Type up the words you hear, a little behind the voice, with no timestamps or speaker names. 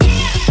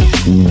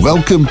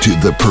Welcome to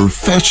the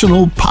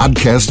Professional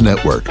Podcast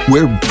Network,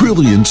 where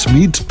brilliance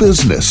meets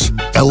business.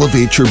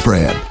 Elevate your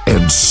brand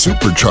and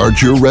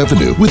supercharge your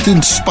revenue with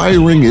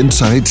inspiring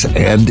insights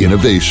and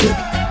innovation.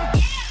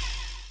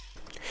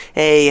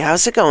 Hey,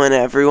 how's it going,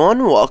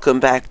 everyone?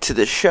 Welcome back to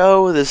the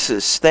show. This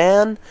is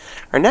Stan.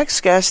 Our next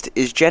guest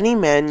is Jenny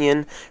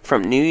Mannion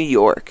from New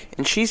York,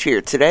 and she's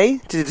here today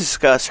to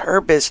discuss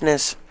her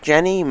business,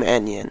 Jenny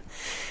Mannion.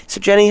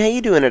 So, Jenny, how you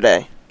doing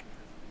today?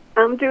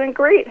 I'm doing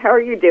great. How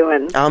are you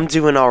doing? I'm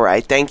doing all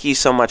right. Thank you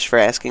so much for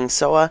asking.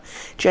 So,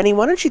 Jenny,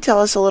 why don't you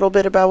tell us a little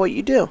bit about what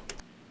you do?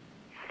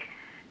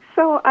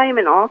 So, I am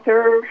an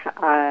author.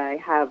 I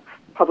have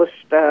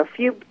published a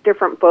few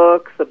different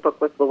books, a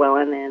book with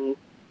Llewellyn in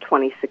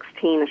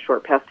 2016, A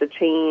Short Path to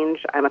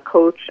Change. I'm a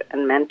coach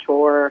and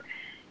mentor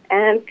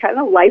and kind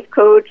of life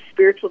coach,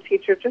 spiritual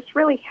teacher, just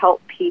really help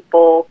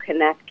people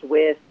connect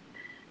with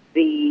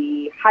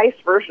the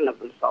highest version of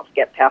themselves,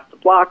 get past the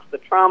blocks, the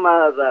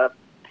trauma, the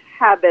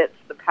habits,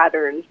 the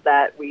patterns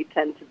that we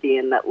tend to be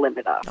in that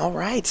limit us. All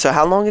right. So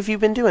how long have you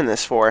been doing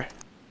this for?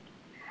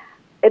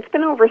 It's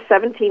been over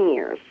 17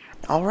 years.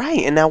 All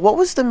right. And now what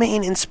was the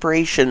main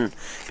inspiration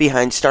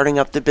behind starting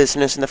up the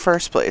business in the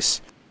first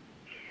place?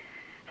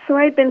 So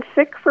I'd been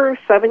sick for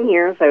 7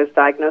 years. I was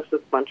diagnosed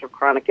with a bunch of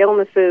chronic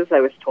illnesses.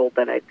 I was told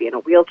that I'd be in a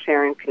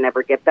wheelchair and could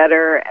never get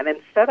better. And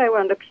instead, I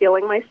wound up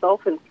healing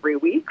myself in 3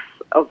 weeks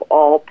of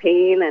all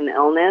pain and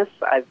illness.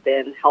 I've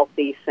been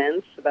healthy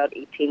since, about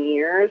 18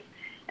 years.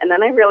 And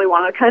then I really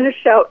want to kind of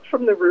shout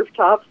from the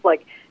rooftops,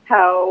 like,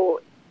 how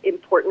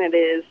important it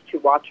is to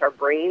watch our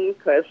brain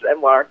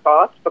and our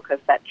thoughts, because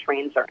that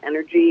trains our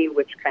energy,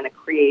 which kind of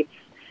can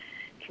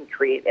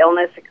create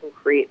illness. It can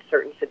create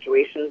certain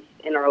situations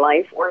in our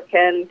life, or it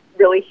can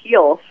really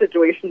heal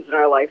situations in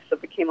our life. So I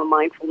became a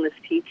mindfulness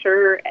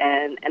teacher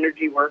and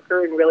energy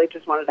worker, and really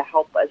just wanted to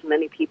help as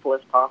many people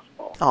as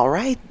possible. All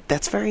right.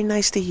 That's very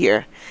nice to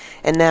hear.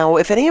 And now,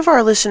 if any of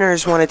our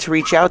listeners wanted to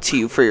reach out to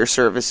you for your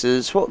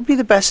services, what would be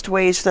the best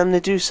ways for them to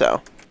do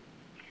so?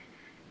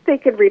 They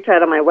could reach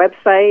out on my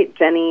website,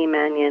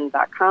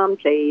 jennymannion.com,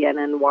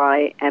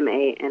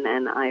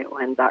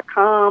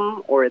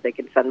 JennyMannion.com, or they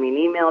can send me an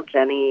email,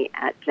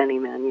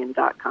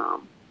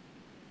 jenny@jennymannion.com.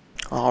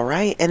 All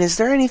right. And is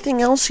there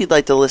anything else you'd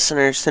like the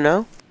listeners to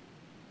know?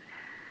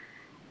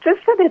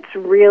 Just that it's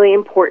really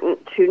important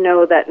to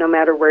know that no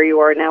matter where you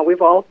are now,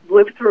 we've all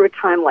lived through a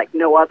time like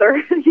no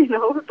other.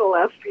 The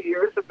last few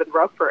years have been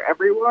rough for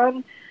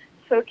everyone.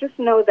 So just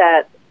know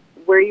that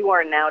where you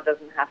are now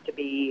doesn't have to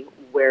be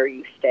where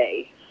you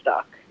stay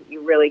stuck.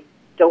 You really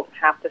don't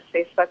have to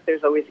stay stuck.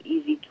 There's always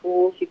easy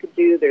tools you could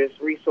do. There's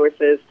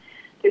resources.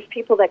 There's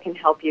people that can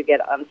help you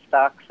get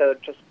unstuck. So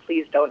just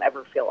please don't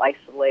ever feel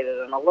isolated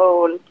and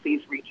alone.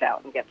 Please reach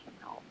out and get some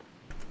help.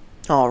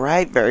 All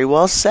right. Very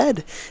well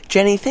said.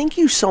 Jenny, thank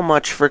you so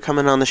much for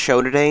coming on the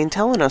show today and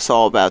telling us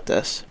all about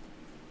this.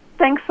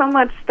 Thanks so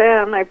much,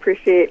 Stan. I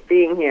appreciate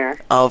being here.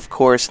 Of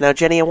course. Now,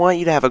 Jenny, I want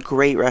you to have a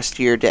great rest of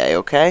your day,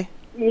 okay?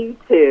 You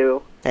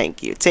too.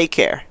 Thank you. Take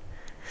care.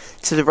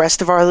 To the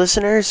rest of our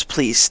listeners,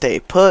 please stay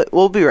put.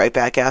 We'll be right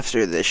back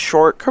after this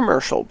short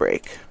commercial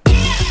break.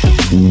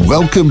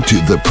 Welcome to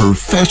the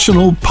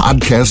Professional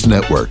Podcast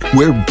Network,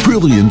 where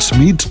brilliance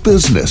meets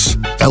business.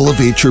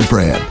 Elevate your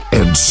brand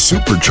and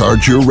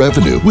supercharge your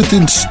revenue with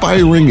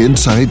inspiring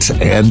insights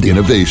and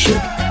innovation.